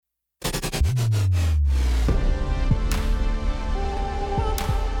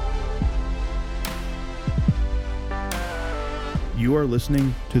You are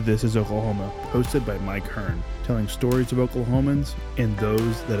listening to This is Oklahoma, hosted by Mike Hearn, telling stories of Oklahomans and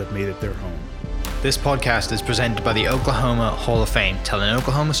those that have made it their home. This podcast is presented by the Oklahoma Hall of Fame, telling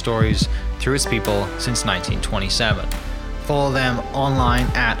Oklahoma stories through its people since 1927. Follow them online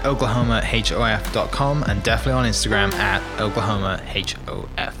at oklahomahof.com and definitely on Instagram at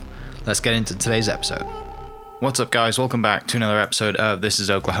oklahomahof. Let's get into today's episode. What's up, guys? Welcome back to another episode of This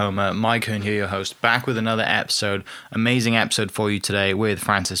is Oklahoma. Mike Hearn here, your host, back with another episode. Amazing episode for you today with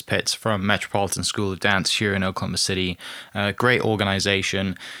Frances Pitts from Metropolitan School of Dance here in Oklahoma City. Great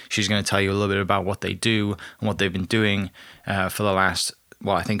organization. She's going to tell you a little bit about what they do and what they've been doing for the last,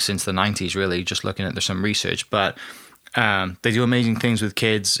 I think since the 90s, really, just looking at some research. But they do amazing things with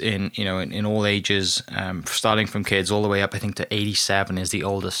kids in all ages, starting from kids all the way up, I think, to 87 is the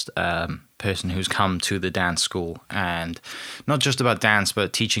oldest person who's come to the dance school, and not just about dance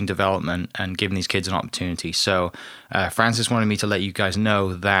but teaching development and giving these kids an opportunity. So Frances wanted me to let you guys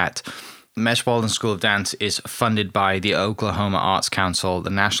know that Metropolitan School of Dance is funded by the Oklahoma Arts Council,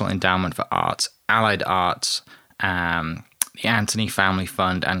 the National Endowment for Arts, Allied Arts, the Anthony Family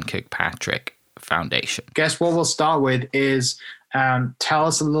Fund, and Kirkpatrick Foundation. Guess what we'll start with is tell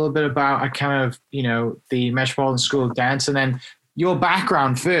us a little bit about the Metropolitan School of Dance, and then your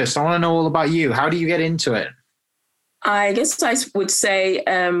background first. I want to know all about you. How do you get into it? I guess I would say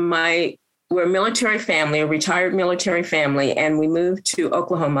we're a military family, a retired military family, and we moved to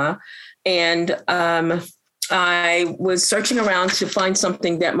Oklahoma. And I was searching around to find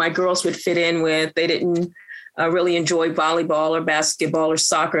something that my girls would fit in with. They didn't really enjoy volleyball or basketball or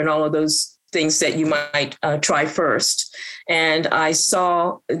soccer and all of those things that you might try first. And I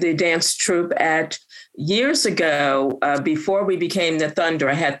saw the dance troupe at years ago, before we became the Thunder.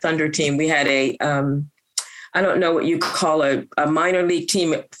 I had Thunder team. We had I don't know what you call a minor league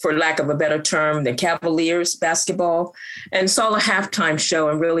team, for lack of a better term, the Cavaliers basketball, and saw a halftime show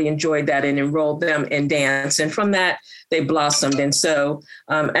and really enjoyed that and enrolled them in dance. And from that, they blossomed. And so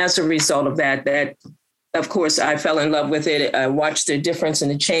as a result of that, of course, I fell in love with it. I watched the difference and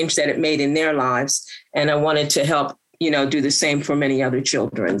the change that it made in their lives. And I wanted to help, do the same for many other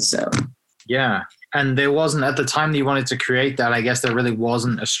children. So, yeah. And there wasn't, at the time that you wanted to create that, I guess there really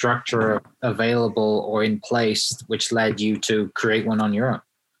wasn't a structure available or in place, which led you to create one on your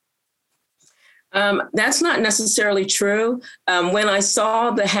own. That's not necessarily true. When I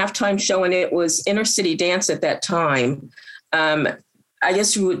saw the halftime show, and it was Inner City Dance at that time, I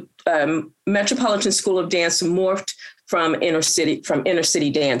guess Metropolitan School of Dance morphed from inner city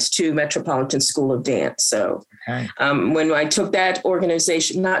dance to Metropolitan School of Dance. So when I took that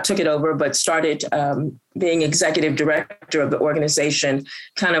organization, not took it over, but started being executive director of the organization,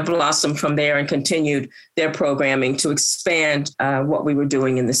 kind of blossomed from there and continued their programming to expand what we were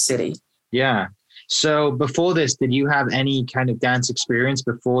doing in the city. Yeah. So before this, did you have any kind of dance experience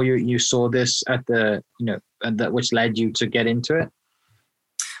before you saw this at which led you to get into it?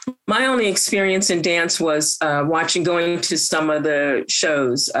 My only experience in dance was going to some of the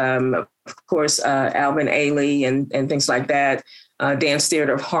shows, of course, Alvin Ailey and things like that, Dance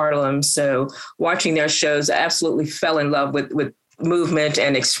Theater of Harlem. So watching their shows, I absolutely fell in love with movement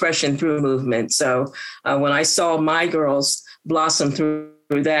and expression through movement. So when I saw my girls blossom through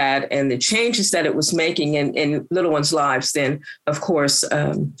that and the changes that it was making in little ones' lives, then of course,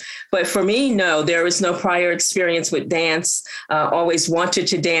 but for me, no, there was no prior experience with dance. Always wanted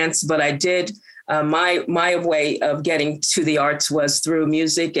to dance, but I did. My way of getting to the arts was through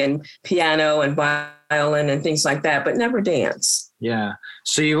music and piano and violin and things like that, but never dance. Yeah.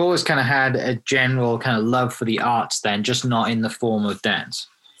 So you've always kind of had a general kind of love for the arts then, just not in the form of dance.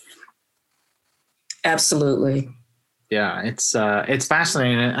 Absolutely. Yeah, it's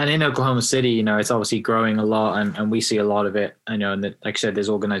fascinating. And in Oklahoma City, it's obviously growing a lot and we see a lot of it. I know, and like I said, there's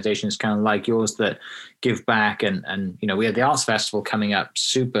organizations kind of like yours that give back and we have the Arts Festival coming up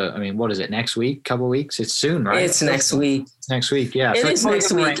what is it, next week, couple of weeks? It's soon, right? It's next week. It's next week, yeah. It is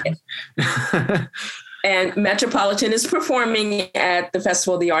next week. And Metropolitan is performing at the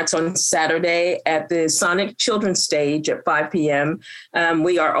Festival of the Arts on Saturday at the Sonic Children's Stage at 5 p.m.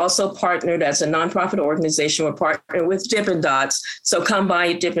 We are also partnered as a nonprofit organization. We're partnered with Dippin' Dots. So come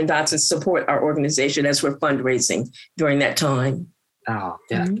by Dippin' Dots and support our organization as we're fundraising during that time. Oh,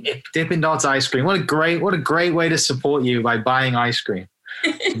 yeah. Mm-hmm. Dippin' Dots ice cream. What a great way to support you by buying ice cream.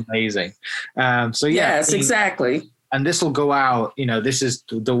 Amazing. Yes, exactly. And this will go out, this is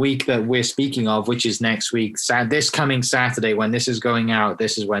the week that we're speaking of, which is next week. This coming Saturday, when this is going out,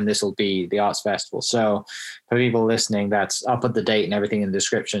 this is when this will be the Arts Festival. So for people listening, I'll put the date and everything in the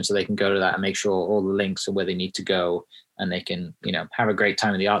description so they can go to that and make sure all the links are where they need to go and they can, have a great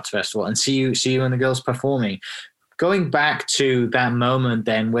time at the Arts Festival and see you and the girls performing. going back to that moment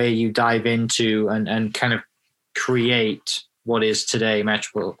then where you dive into and kind of create what is today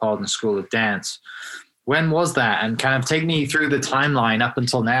Metropolitan School of Dance, when was that? And kind of take me through the timeline up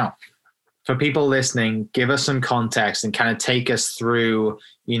until now. For people listening, give us some context and kind of take us through,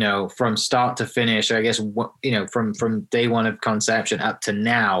 from start to finish, I guess, from day one of conception up to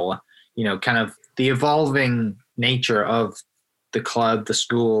now, kind of the evolving nature of the club, the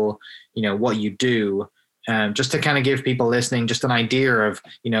school, what you do, just to kind of give people listening just an idea of,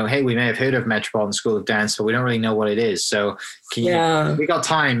 hey, we may have heard of Metropolitan School of Dance, but we don't really know what it is. So we got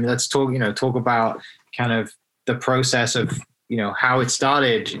time. Let's talk about kind of the process of, how it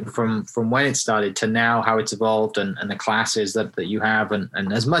started from when it started to now, how it's evolved and the classes that you have and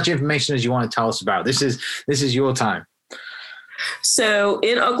as much information as you want to tell us about. This is your time. So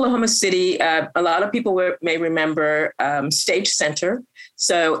in Oklahoma City, a lot of people may remember Stage Center.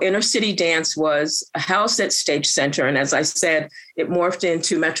 So Inner City Dance was housed at Stage Center. And as I said, it morphed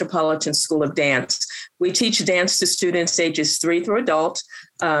into Metropolitan School of Dance. We teach dance to students ages 3 through adult.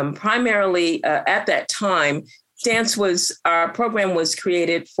 Primarily at that time, our program was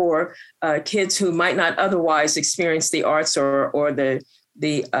created for kids who might not otherwise experience the arts or the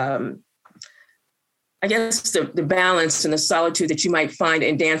balance and the solitude that you might find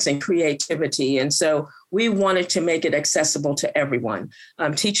in dance and creativity. And so we wanted to make it accessible to everyone.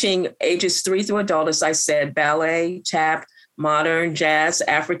 Teaching ages 3 through adult, as I said, ballet, tap, modern, jazz,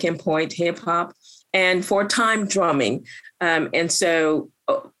 African point, hip hop, and for time drumming. And so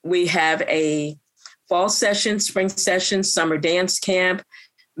we have a fall session, spring session, summer dance camp.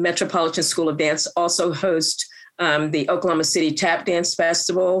 Metropolitan School of Dance also hosts the Oklahoma City Tap Dance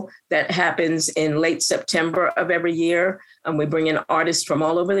Festival that happens in late September of every year. We bring in artists from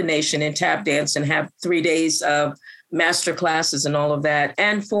all over the nation in tap dance and have 3 days of master classes and all of that.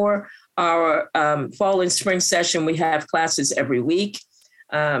 And for our fall and spring session, we have classes every week.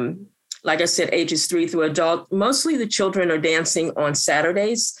 Like I said, ages 3 through adult. Mostly the children are dancing on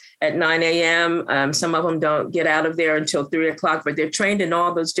Saturdays at 9 a.m. Some of them don't get out of there until 3 o'clock, but they're trained in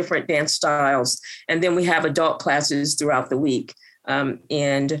all those different dance styles. And then we have adult classes throughout the week.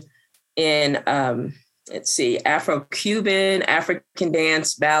 Afro-Cuban, African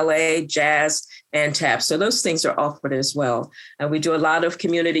dance, ballet, jazz, and tap. So those things are offered as well. We do a lot of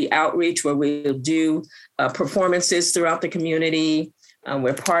community outreach where we'll do performances throughout the community.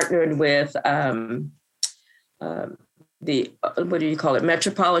 We're partnered with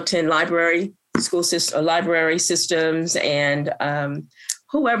Metropolitan Library School System, Library Systems, and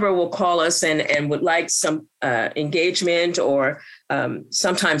whoever will call us and would like some engagement or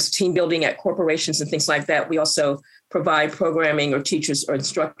sometimes team building at corporations and things like that. We also provide programming or teachers or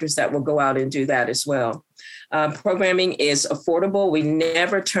instructors that will go out and do that as well. Programming is affordable. We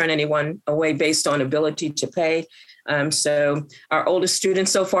never turn anyone away based on ability to pay. So our oldest student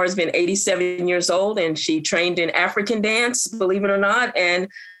so far has been 87 years old, and she trained in African dance, believe it or not. And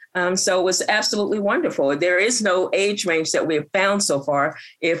so it was absolutely wonderful. There is no age range that we have found so far.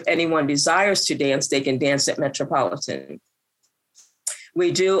 If anyone desires to dance, they can dance at Metropolitan.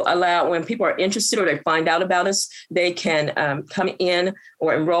 We do allow, when people are interested or they find out about us, they can come in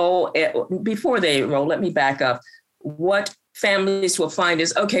or enroll. Before they enroll, let me back up. What families will find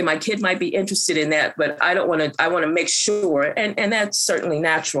is, okay, my kid might be interested in that, but I want to make sure, and that's certainly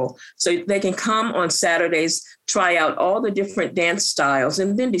natural. So they can come on Saturdays, try out all the different dance styles,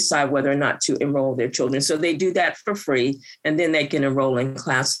 and then decide whether or not to enroll their children. So they do that for free, and then they can enroll in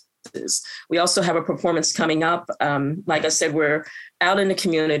classes. We also have a performance coming up. Like I said, we're out in the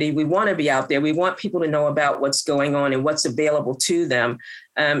community. We want to be out there. We want people to know about what's going on and what's available to them.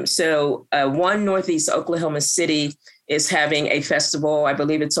 So One Northeast Oklahoma City is having a festival. I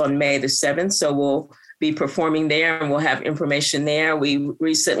believe it's on May the 7th. So we'll be performing there and we'll have information there. We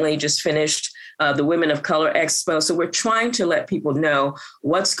recently just finished the Women of Color Expo. So we're trying to let people know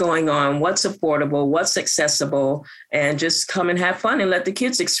what's going on, what's affordable, what's accessible, and just come and have fun and let the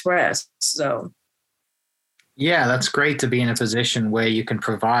kids express. So. Yeah, that's great to be in a position where you can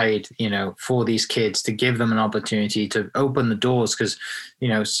provide, for these kids, to give them an opportunity to open the doors, because,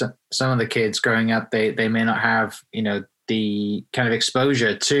 some of the kids growing up, they may not have, the kind of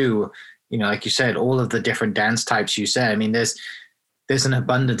exposure to, like you said, all of the different dance types you said. I mean, there's an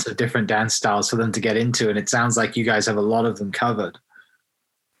abundance of different dance styles for them to get into, and it sounds like you guys have a lot of them covered.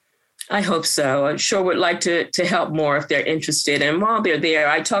 I hope so. I sure would like to help more if they're interested. And while they're there,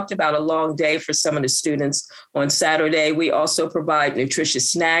 I talked about a long day for some of the students on Saturday. We also provide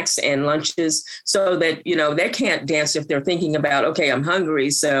nutritious snacks and lunches so that, they can't dance if they're thinking about, okay, I'm hungry.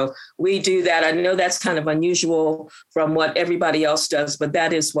 So we do that. I know that's kind of unusual from what everybody else does, but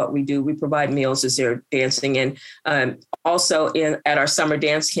that is what we do. We provide meals as they're dancing. And also at our summer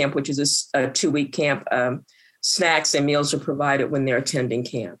dance camp, which is a 2-week camp, snacks and meals are provided when they're attending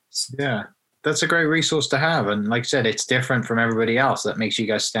camps. Yeah, that's a great resource to have. And like I said, it's different from everybody else. That makes you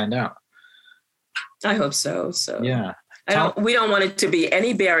guys stand out. I hope so. So yeah. We don't want it to be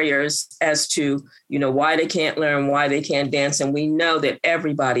any barriers as to, why they can't learn, why they can't dance. And we know that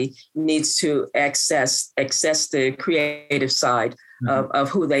everybody needs to access the creative side of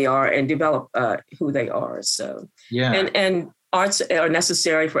who they are and develop who they are. So, yeah. And arts are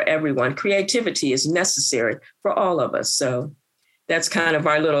necessary for everyone. Creativity is necessary for all of us. So that's kind of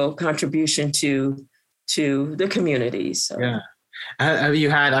our little contribution to the community. So. Yeah. Have you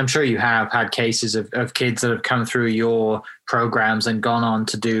had, I'm sure you have had cases of kids that have come through your programs and gone on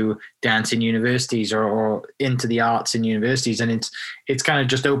to do dance in universities or into the arts in universities. And it's kind of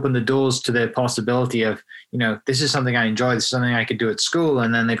just opened the doors to the possibility of, this is something I enjoy. This is something I could do at school.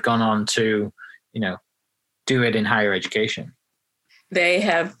 And then they've gone on to, do it in higher education. They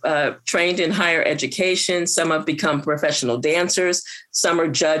have trained in higher education. Some have become professional dancers. Some are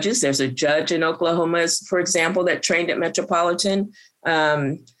judges. There's a judge in Oklahoma, for example, that trained at Metropolitan.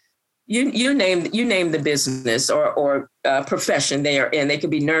 You name the business or profession they are in. They could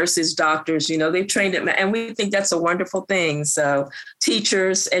be nurses, doctors. They've trained at, and we think that's a wonderful thing. So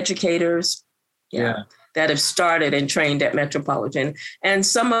teachers, educators, that have started and trained at Metropolitan. And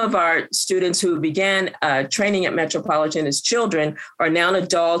some of our students who began training at Metropolitan as children are now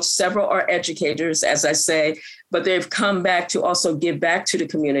adults. Several are educators, as I say, but they've come back to also give back to the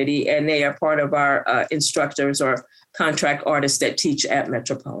community, and they are part of our instructors or contract artists that teach at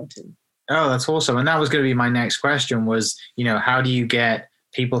Metropolitan. Oh, that's awesome. And that was going to be my next question was, how do you get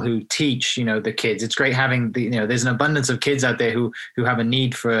people who teach, the kids? It's great having there's an abundance of kids out there who have a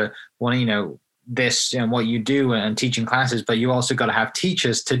need for one, this and what you do and teaching classes, but you also got to have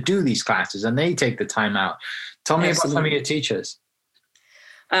teachers to do these classes and they take the time out. Tell me about some of your teachers.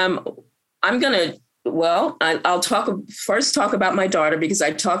 I'll first talk about my daughter, because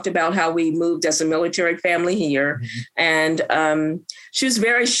I talked about how we moved as a military family here. Mm-hmm. And she was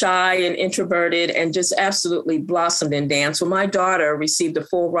very shy and introverted and just absolutely blossomed in dance. Well, my daughter received a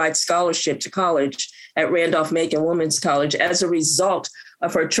full ride scholarship to college at Randolph-Macon Women's College as a result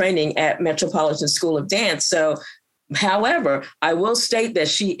of her training at Metropolitan School of Dance. So, however, I will state that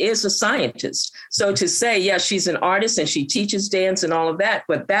she is a scientist. So to say, yes, she's an artist and she teaches dance and all of that,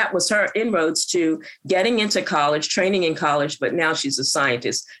 but that was her inroads to getting into college, training in college, but now she's a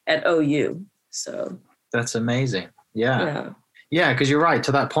scientist at OU. So that's amazing. Yeah. Yeah. Cause you're right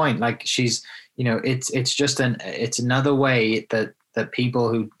to that point. Like she's, it's just it's another way that people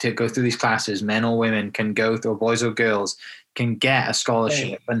who to go through these classes, men or women, can go through, or boys or girls, can get a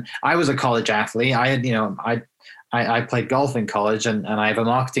scholarship. Right. And I was a college athlete. I had, I played golf in college and I have a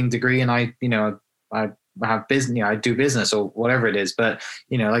marketing degree and I have business, I do business or whatever it is. But,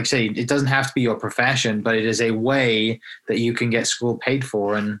 like I say, it doesn't have to be your profession, but it is a way that you can get school paid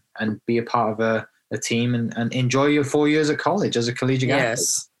for and be a part of a team and enjoy your 4 years at college as a collegiate athlete.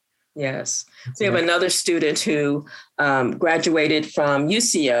 Yes. We have another student who graduated from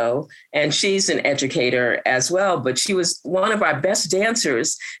UCO, and she's an educator as well, but she was one of our best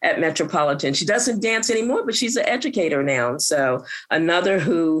dancers at Metropolitan. She doesn't dance anymore, but she's an educator now. So another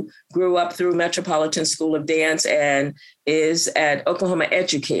who grew up through Metropolitan School of Dance and is at Oklahoma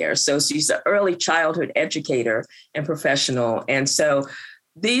Educare. So she's an early childhood educator and professional. And so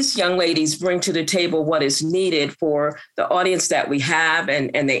these young ladies bring to the table what is needed for the audience that we have, and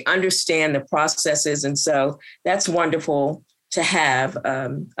they understand the processes. And so that's wonderful to have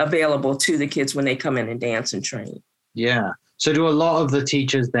available to the kids when they come in and dance and train. Yeah. So do a lot of the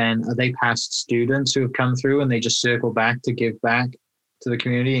teachers then, are they past students who have come through and they just circle back to give back to the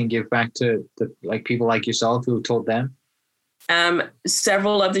community and give back to people like yourself who taught them?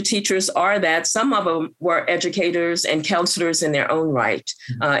 Several of the teachers are that. Some of them were educators and counselors in their own right,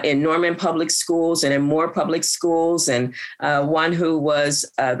 in Norman Public Schools and in Moore Public Schools, and one who was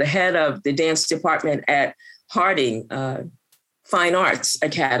the head of the dance department at Harding Fine Arts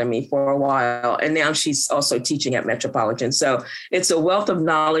Academy for a while. And now she's also teaching at Metropolitan. So it's a wealth of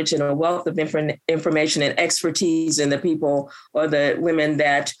knowledge and a wealth of information and expertise in the people or the women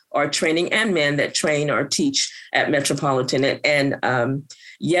that are training and men that train or teach at Metropolitan. And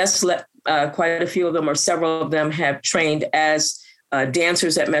yes, quite a few of them or several of them have trained as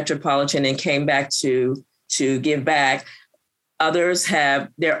dancers at Metropolitan and came back to give back. Others have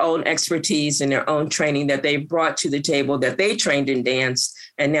their own expertise and their own training that they brought to the table, that they trained in dance,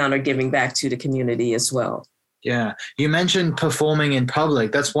 and now are giving back to the community as well. Yeah. You mentioned performing in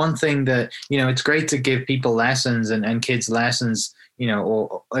public. That's one thing that, it's great to give people lessons and kids lessons,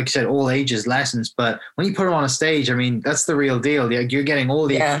 or like I said, all ages lessons. But when you put them on a stage, I mean, that's the real deal. You're getting all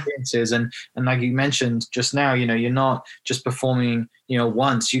the experiences. And like you mentioned just now, you're not just performing,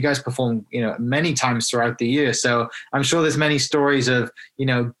 once. You guys perform, many times throughout the year. So I'm sure there's many stories of,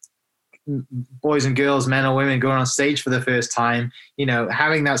 boys and girls, men or women going on stage for the first time,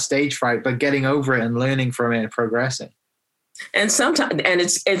 having that stage fright, but getting over it and learning from it and progressing. And sometimes, and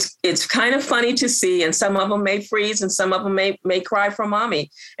it's kind of funny to see, and some of them may freeze and some of them may cry for mommy.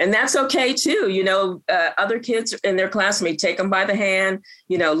 And that's okay too. Other kids in their class may take them by the hand,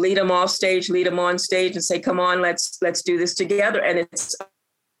 lead them off stage, lead them on stage and say, come on, let's do this together. And it's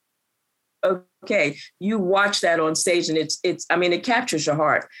okay. You watch that on stage and it captures your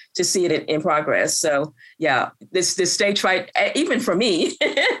heart to see it in progress. So yeah, this stage fright, even for me,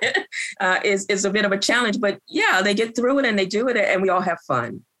 is a bit of a challenge, but yeah, they get through it and they do it and we all have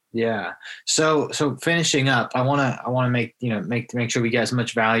fun. Yeah. So finishing up, I want to make sure we get as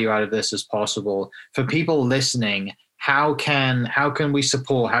much value out of this as possible. For people listening, how can we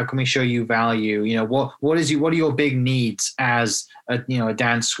support? How can we show you value? What are your big needs as a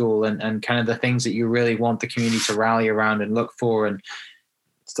dance school and kind of the things that you really want the community to rally around and look for and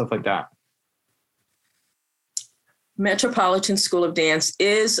stuff like that? Metropolitan School of Dance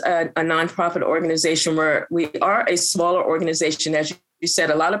is a nonprofit organization where we are a smaller organization. As you said,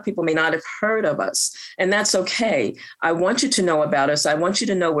 a lot of people may not have heard of us, and that's okay. I want you to know about us. I want you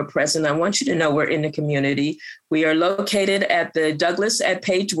to know we're present. I want you to know we're in the community. We are located at the Douglas at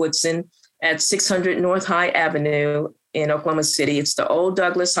Page Woodson at 600 North High Avenue in Oklahoma City. It's the old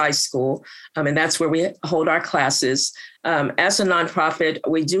Douglas High School, and that's where we hold our classes. As a nonprofit,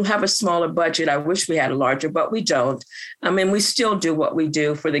 we do have a smaller budget. I wish we had a larger, but we don't. And we still do what we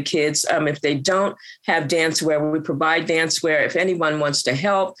do for the kids. If they don't have dancewear, we provide dancewear. If anyone wants to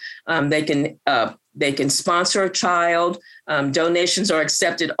help, they can sponsor a child. Donations are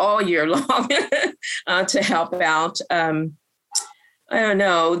accepted all year long to help out. I don't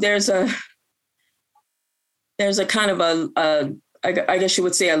know. There's a kind of I guess you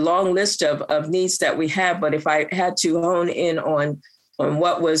would say a long list of needs that we have. But if I had to hone in on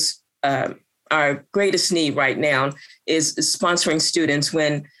what was our greatest need right now is sponsoring students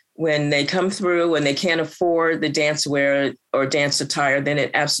when they come through and they can't afford the dance wear or dance attire, then it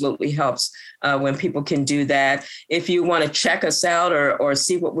absolutely helps when people can do that. If you want to check us out or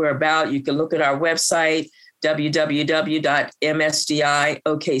see what we're about, you can look at our website,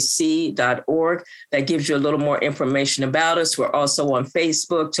 www.msdiokc.org. That gives you a little more information about us. We're also on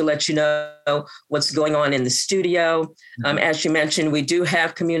Facebook to let you know what's going on in the studio. As you mentioned, we do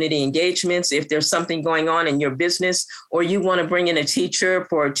have community engagements. If there's something going on in your business or you want to bring in a teacher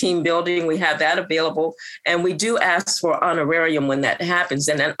for team building, we have that available. And we do ask for honorarium when that happens.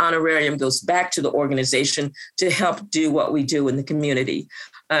 And that honorarium goes back to the organization to help do what we do in the community.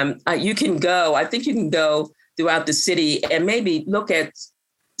 You can go throughout the city and maybe look at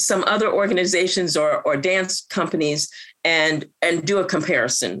some other organizations or dance companies and do a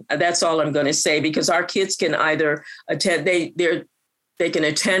comparison. That's all I'm going to say, because our kids can either attend, they can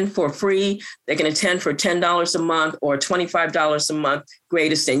attend for free, they can attend for $10 a month or $25 a month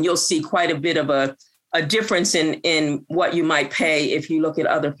greatest, and you'll see quite a bit of a difference in what you might pay if you look at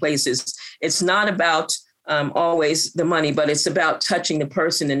other places. It's not about always the money, but it's about touching the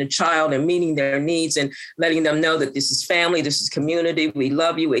person and the child and meeting their needs and letting them know that this is family, this is community, we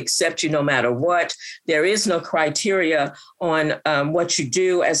love you, we accept you no matter what. There is no criteria on what you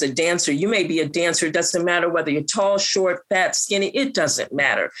do as a dancer. You may be a dancer, it doesn't matter whether you're tall, short, fat, skinny, it doesn't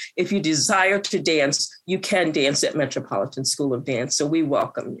matter. If you desire to dance, you can dance at Metropolitan School of Dance, so we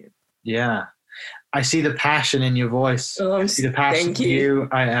welcome you. Yeah. I see the passion in your voice. I see the passion in you.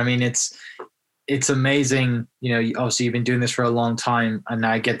 I mean, it's amazing. Obviously you've been doing this for a long time, and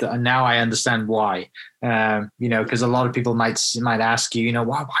I get that. And now I understand why, because a lot of people might ask you,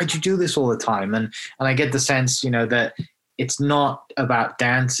 why'd you do this all the time? And I get the sense, that it's not about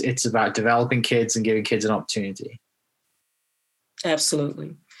dance. It's about developing kids and giving kids an opportunity.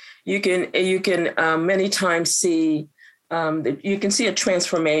 Absolutely. You can many times see, you can see a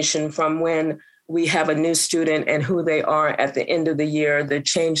transformation from when we have a new student and who they are at the end of the year, the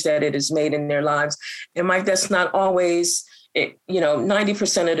change that it has made in their lives. And Mike, that's not always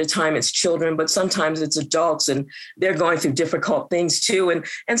 90% of the time it's children, but sometimes it's adults, and they're going through difficult things too.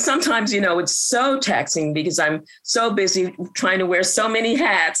 And sometimes, it's so taxing because I'm so busy trying to wear so many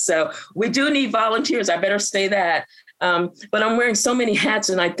hats. So we do need volunteers. I better say that. But I'm wearing so many hats,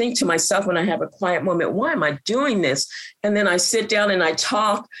 and I think to myself when I have a quiet moment, why am I doing this? And then I sit down and I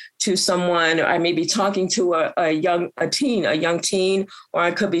talk to someone. I may be talking to a young teen, or I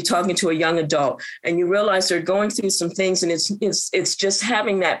could be talking to a young adult. And you realize they're going through some things, and it's just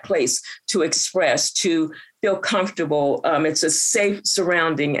having that place to express, to feel comfortable. It's a safe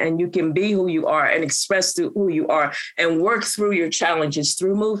surrounding, and you can be who you are and express who you are and work through your challenges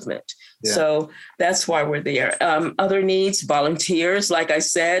through movement. Yeah. So that's why we're there. Other needs, volunteers, like I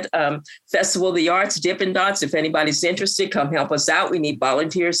said, Festival of the Arts, Dippin' Dots. If anybody's interested, come help us out. We need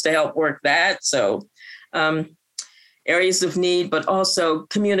volunteers to help work that. So areas of need, but also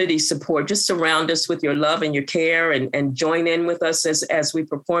community support. Just surround us with your love and your care, and join in with us as we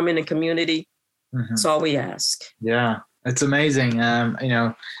perform in the community. Mm-hmm. That's all we ask. Yeah, it's amazing.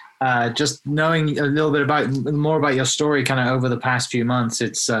 Just knowing a little bit more about your story kind of over the past few months,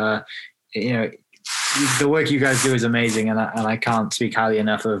 it's, the work you guys do is amazing. And I can't speak highly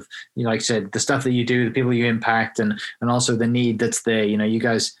enough of, like I said, the stuff that you do, the people you impact, and also the need that's there. You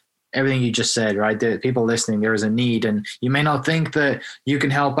guys, everything you just said, right? The people listening, there is a need, and you may not think that you can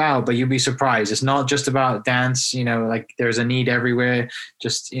help out, but you'll be surprised. It's not just about dance, like there's a need everywhere.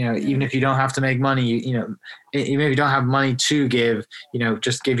 Just, even if you don't have to make money, even if you don't have money to give,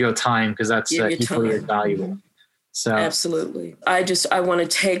 just give your time, because that's equally as valuable. So absolutely. I want to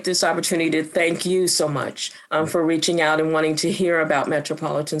take this opportunity to thank you so much for reaching out and wanting to hear about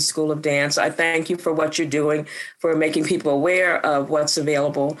Metropolitan School of Dance. I thank you for what you're doing, for making people aware of what's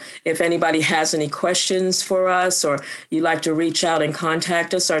available. If anybody has any questions for us, or you'd like to reach out and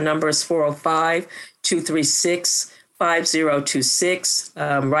contact us, our number is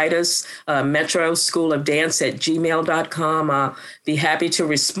 405-236-5026. Write us, Metro School of Dance at gmail.com. I'll be happy to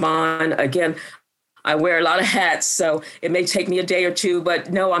respond. Again, I wear a lot of hats, so it may take me a day or two,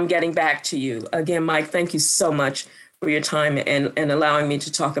 but no, I'm getting back to you. Again, Mike, thank you so much for your time and allowing me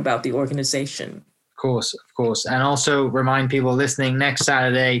to talk about the organization. Of course. And also remind people listening, next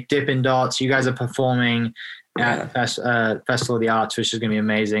Saturday, Dippin' Dots, you guys are performing at Festival of the Arts, which is going to be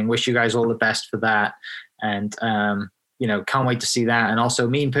amazing. Wish you guys all the best for that. And, can't wait to see that, and also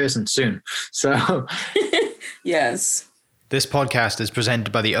meet in person soon. So yes. This podcast is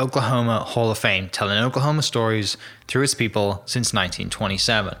presented by the Oklahoma Hall of Fame, telling Oklahoma stories through its people since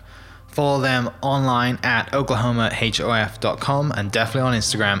 1927. Follow them online at oklahomahof.com, and definitely on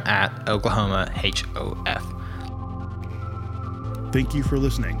Instagram at oklahomahof. Thank you for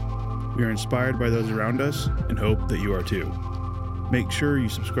listening. We are inspired by those around us and hope that you are too. Make sure you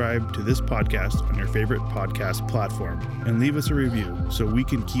subscribe to this podcast on your favorite podcast platform and leave us a review so we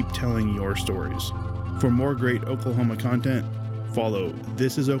can keep telling your stories. For more great Oklahoma content, follow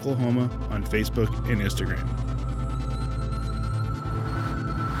This Is Oklahoma on Facebook and Instagram.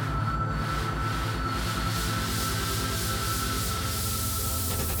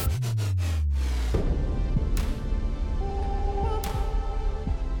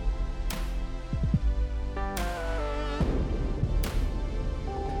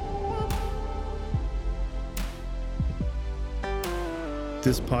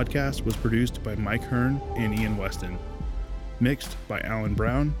 This podcast was produced by Mike Hearn and Ian Weston. Mixed by Alan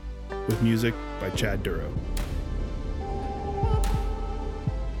Brown, with music by Chad Duro.